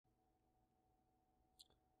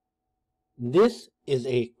This is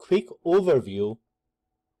a quick overview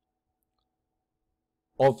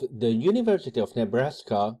of the University of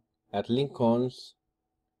Nebraska at Lincoln's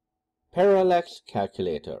Parallax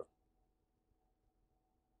Calculator.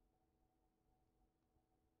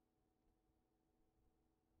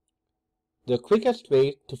 The quickest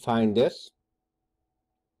way to find this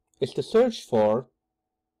is to search for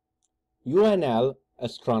UNL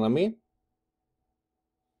Astronomy,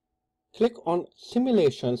 click on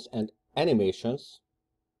Simulations and Animations,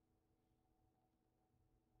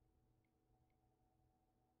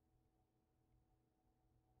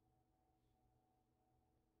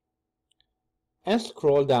 and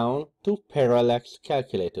scroll down to Parallax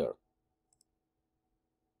Calculator.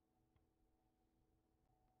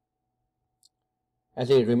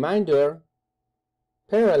 As a reminder,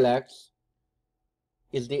 parallax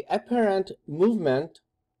is the apparent movement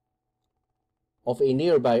of a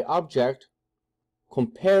nearby object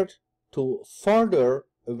compared to farther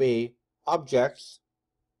away objects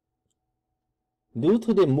due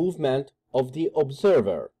to the movement of the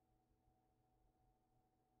observer.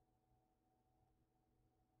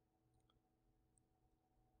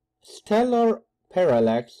 Stellar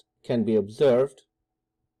parallax can be observed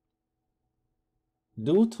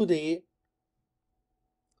due to the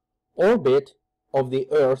orbit of the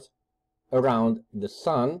Earth around the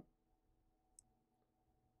Sun,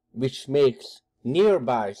 which makes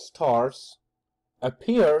nearby stars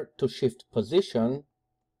appear to shift position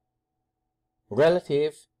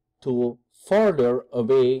relative to farther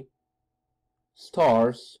away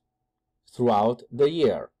stars throughout the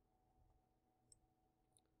year.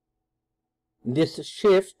 This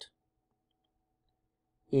shift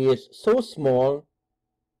is so small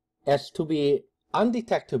as to be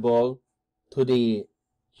undetectable to the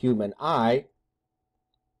human eye,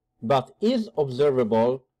 but is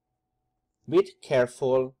observable with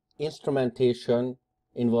careful instrumentation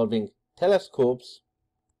involving telescopes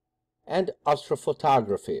and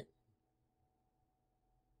astrophotography.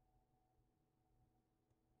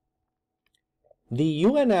 The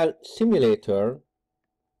UNL simulator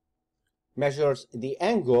measures the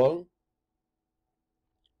angle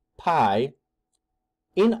pi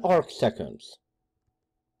in arcseconds.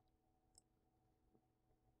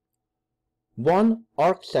 1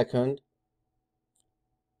 arcsecond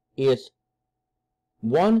is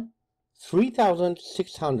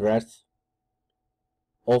 1/3600th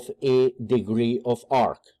of a degree of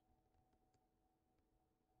arc.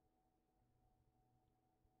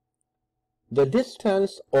 The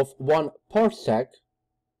distance of 1 parsec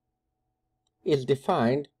is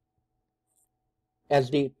defined as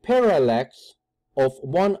the parallax of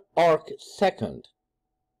 1 arcsecond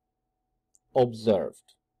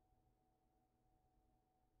observed.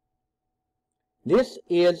 This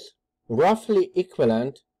is roughly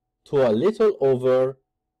equivalent to a little over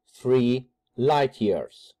 3 light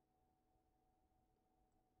years.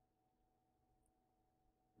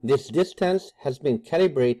 This distance has been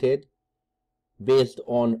calibrated based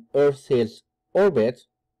on Earth's orbit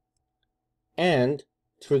and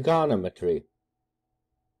trigonometry.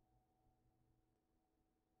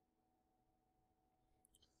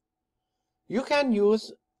 You can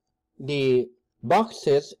use the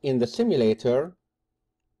boxes in the simulator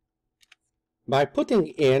by putting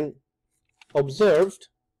in observed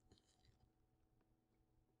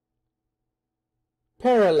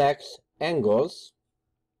parallax angles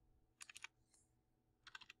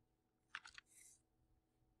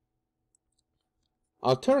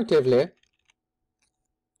Alternatively,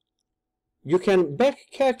 you can back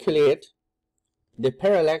calculate the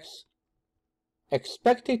parallax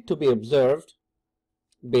expected to be observed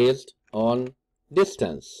based on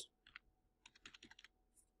distance.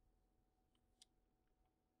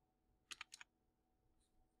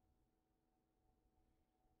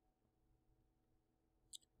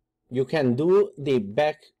 You can do the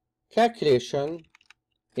back calculation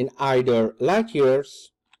in either light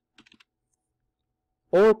years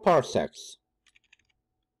or parsecs.